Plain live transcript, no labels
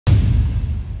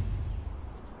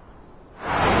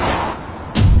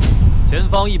前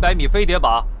方100米飞碟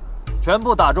靶，全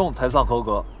部打中才算合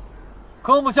格。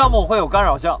科目项目会有干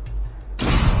扰项。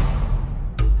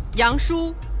杨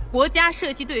舒，国家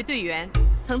射击队队员，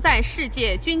曾在世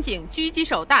界军警狙击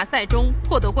手大赛中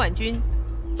获得冠军，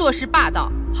做事霸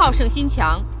道，好胜心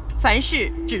强，凡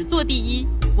事只做第一，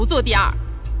不做第二。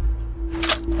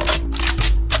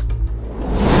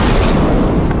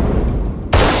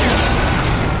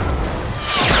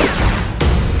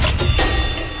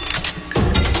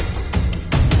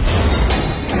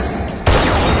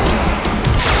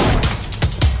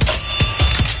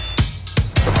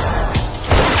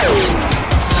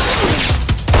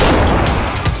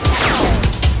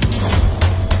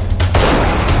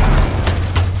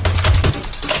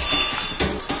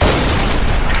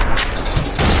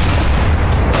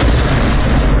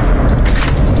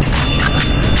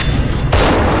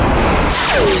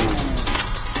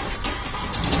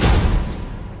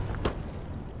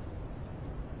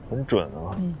 很准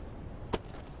啊！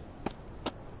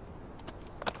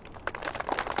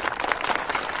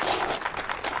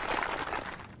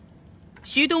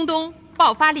徐冬冬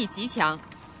爆发力极强，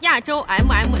亚洲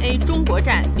MMA 中国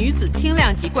站女子轻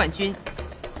量级冠军。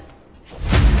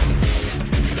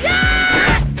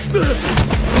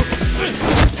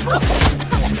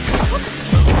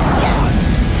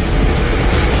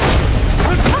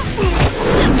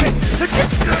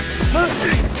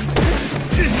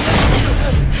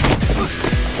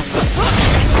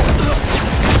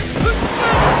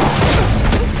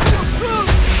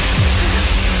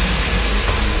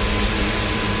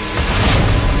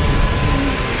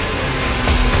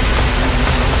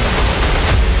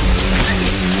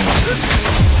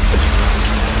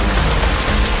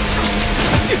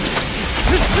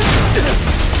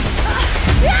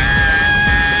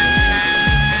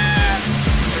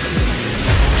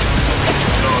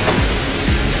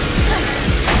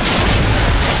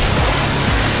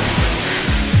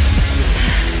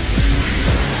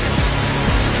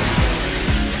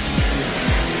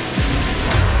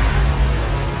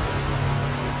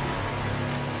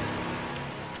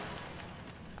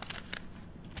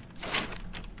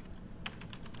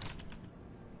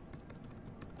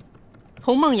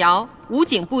童梦瑶，武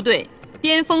警部队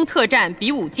巅峰特战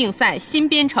比武竞赛新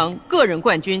编程个人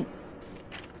冠军。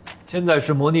现在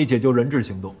是模拟解救人质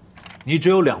行动，你只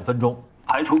有2分钟，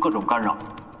排除各种干扰，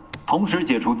同时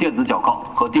解除电子脚铐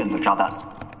和电子炸弹。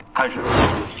开始。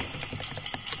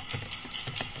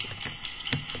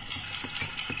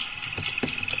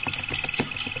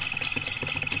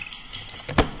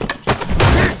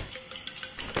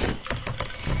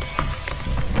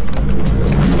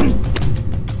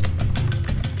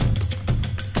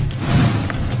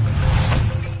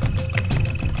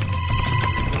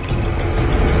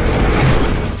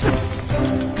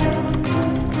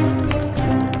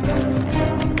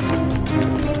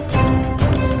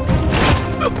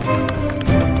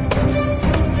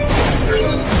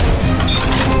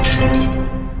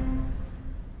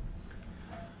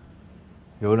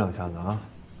 有2下子啊，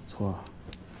错。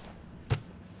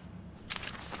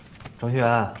程序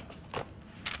员，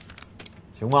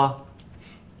行吗？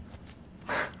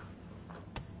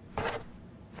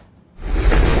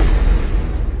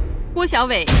郭小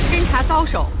伟，侦查高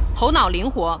手，头脑灵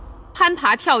活，攀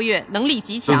爬跳跃能力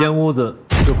极强。这间屋子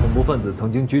是恐怖分子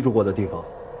曾经居住过的地方，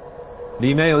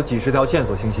里面有几十条线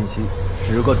索性信息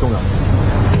，10个重要信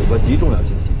息，5个极重要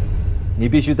信息。你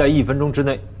必须在1分钟之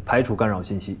内排除干扰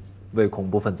信息。 为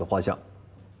恐怖分子画像，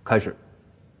开始。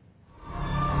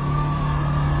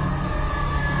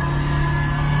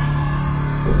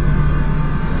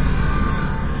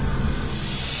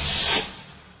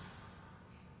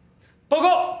报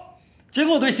告，经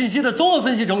过对信息的综合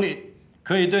分析整理，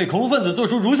可以对恐怖分子做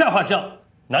出如下画像：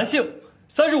男性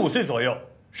，35岁左右，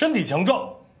身体强壮，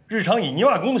日常以泥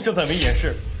瓦工的身份为掩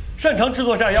饰，擅长制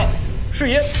作炸药、试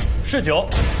烟、试酒，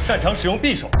擅长使用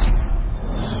匕首。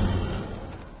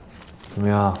 怎么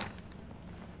样？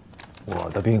我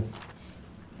的兵。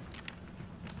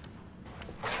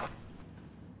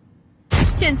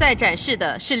现在展示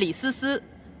的是李思思，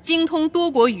精通多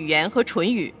国语言和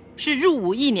唇语，是入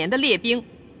伍1年的列兵。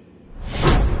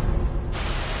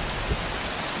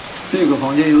这个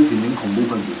房间有几名恐怖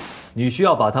分子，你需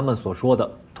要把他们所说的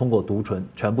通过读唇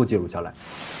全部记录下来。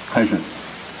开始。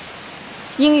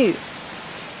英语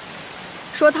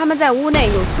说他们在屋内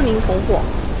有4名同伙。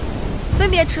 分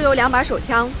别持有2把手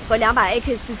枪和2把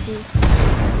AK-47。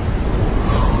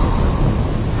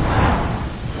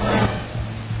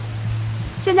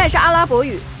现在是阿拉伯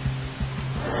语，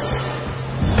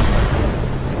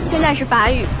现在是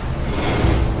法语。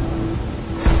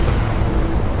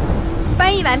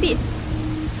翻译完毕。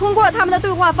通过他们的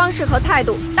对话方式和态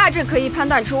度，大致可以判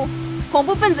断出，恐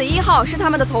怖分子1号是他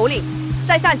们的头领，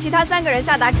在向其他3个人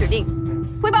下达指令。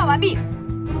汇报完毕。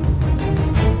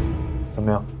怎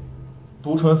么样？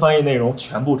读唇翻译内容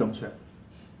全部正确。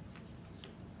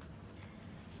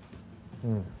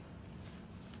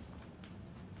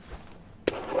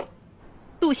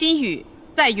杜新宇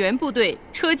在原部队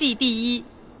车技第1，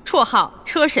绰号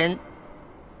车神。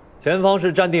前方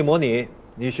是战地模拟，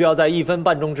你需要在1分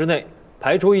半钟之内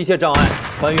排除一切障碍，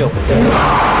穿越火线。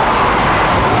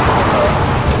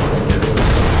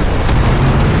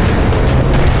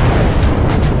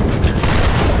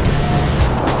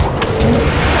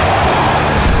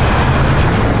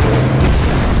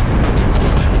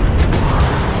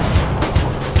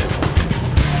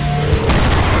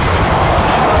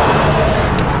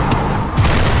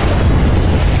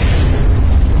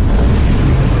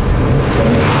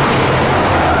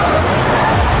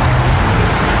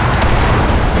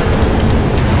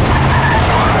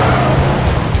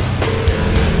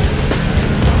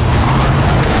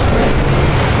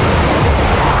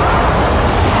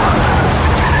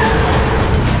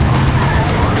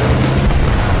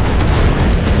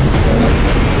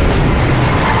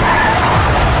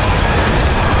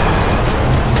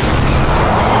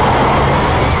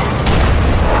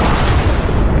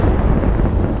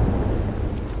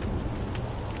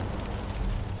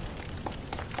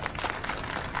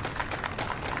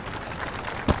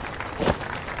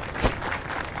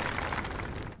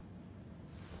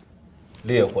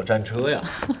烈火战车呀！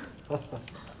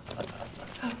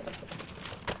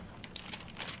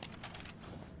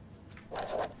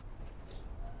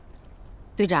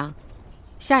队长，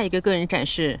下一个个人展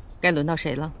示该轮到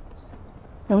谁了？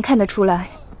能看得出来，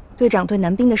队长对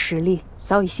男兵的实力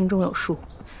早已心中有数，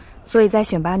所以在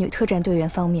选拔女特战队员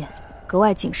方面格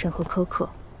外谨慎和苛刻。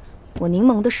我柠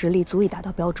檬的实力足以达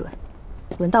到标准，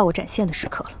轮到我展现的时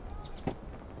刻了。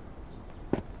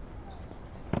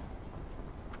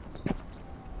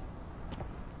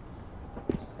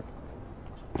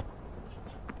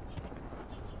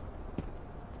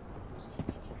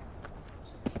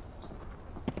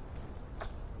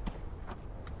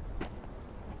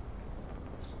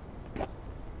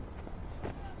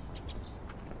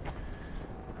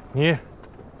你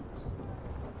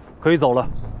可以走了。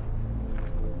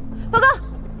报告，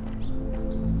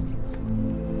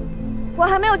我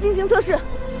还没有进行测试。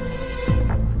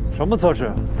什么测试？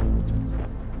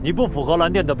你不符合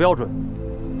蓝电的标准。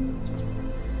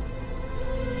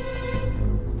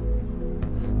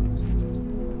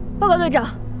报告队长，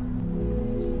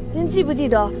您记不记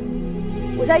得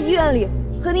我在医院里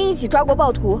和您一起抓过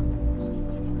暴徒？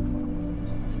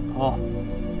哦，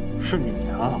是你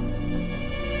啊！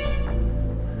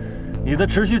你的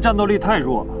持续战斗力太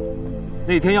弱了，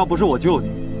那天要不是我救你，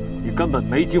你根本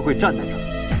没机会站在这儿。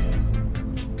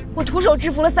我徒手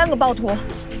制服了3个暴徒，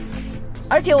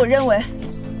而且我认为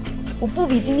我不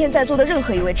比今天在座的任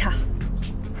何一位差。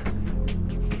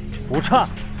不差，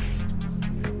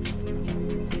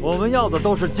我们要的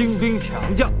都是精兵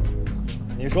强将。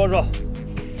你说说，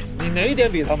你哪一点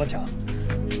比他们强？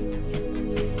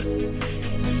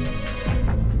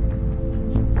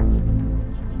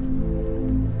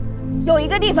有一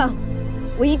个地方，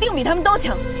我一定比他们都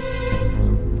强。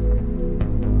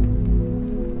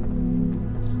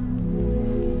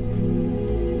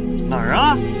哪儿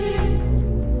啊？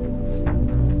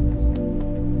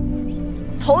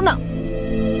头脑。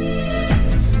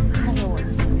看着我，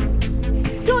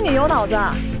就你有脑子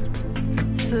啊，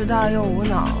自大又无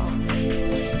脑，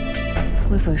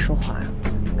会不会说话呀？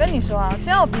我跟你说啊，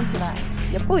真要比起来，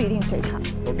也不一定谁差。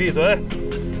给我闭嘴！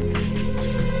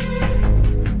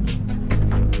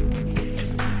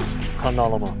看到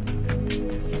了吗？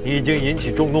你已经引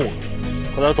起众怒了，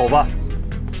快点走吧。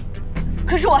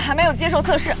可是我还没有接受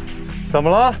测试。怎么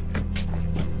了？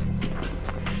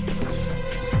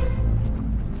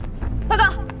报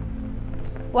告，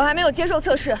我还没有接受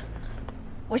测试，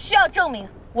我需要证明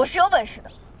我是有本事的。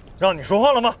让你说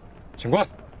话了吗？请官，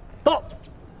到。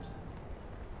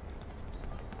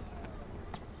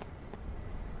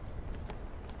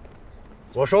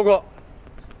我说过，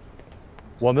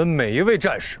我们每一位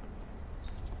战士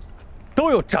都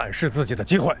有展示自己的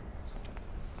机会。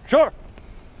是。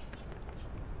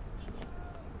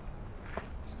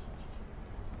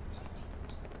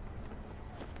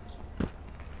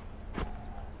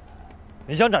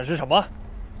你想展示什么？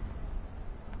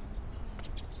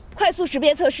快速识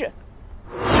别测试。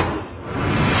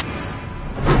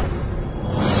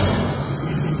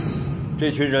这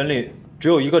群人里只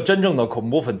有一个真正的恐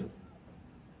怖分子，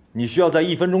你需要在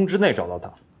1分钟之内找到他，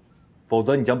否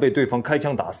则你将被对方开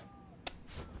枪打死。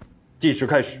计时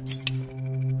开始。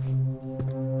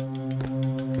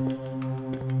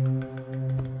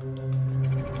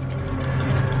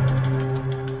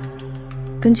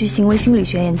根据行为心理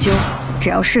学研究，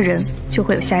只要是人，就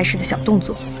会有下意识的小动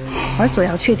作，而所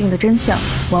要确定的真相，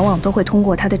往往都会通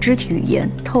过他的肢体语言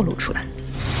透露出来。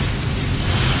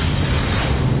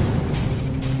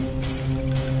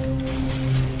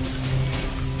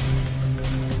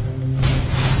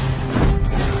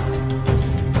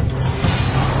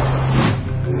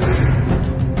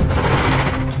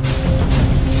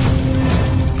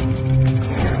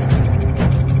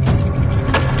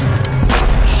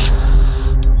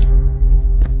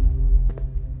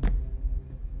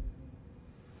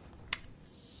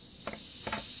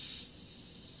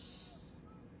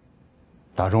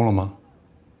打中了吗？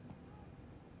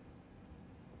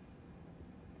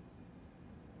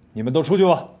你们都出去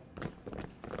吧。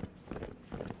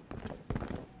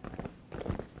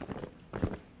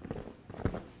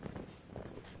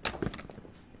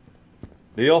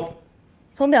理由？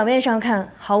从表面上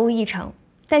看毫无异常，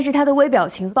但是他的微表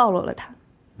情暴露了他。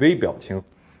微表情？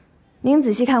您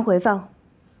仔细看回放。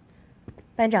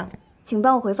班长，请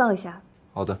帮我回放一下。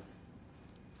好的。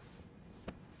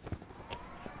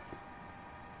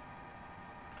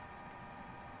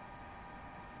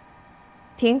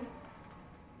停。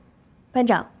班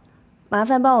长，麻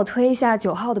烦帮我推一下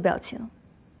9号的表情。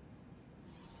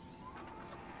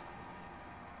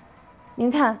您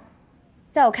看，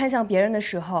在我看向别人的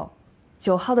时候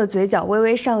，9号的嘴角微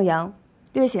微上扬，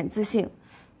略显自信，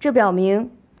这表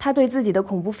明他对自己的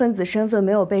恐怖分子身份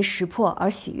没有被识破而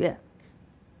喜悦，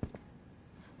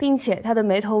并且他的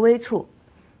眉头微蹙，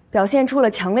表现出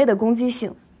了强烈的攻击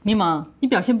性。柠檬，你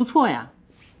表现不错呀，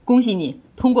恭喜你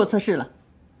通过测试了。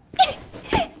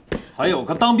还有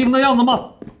个当兵的样子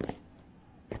吗？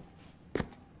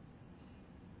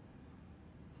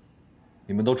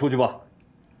你们都出去吧。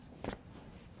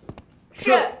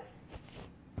是。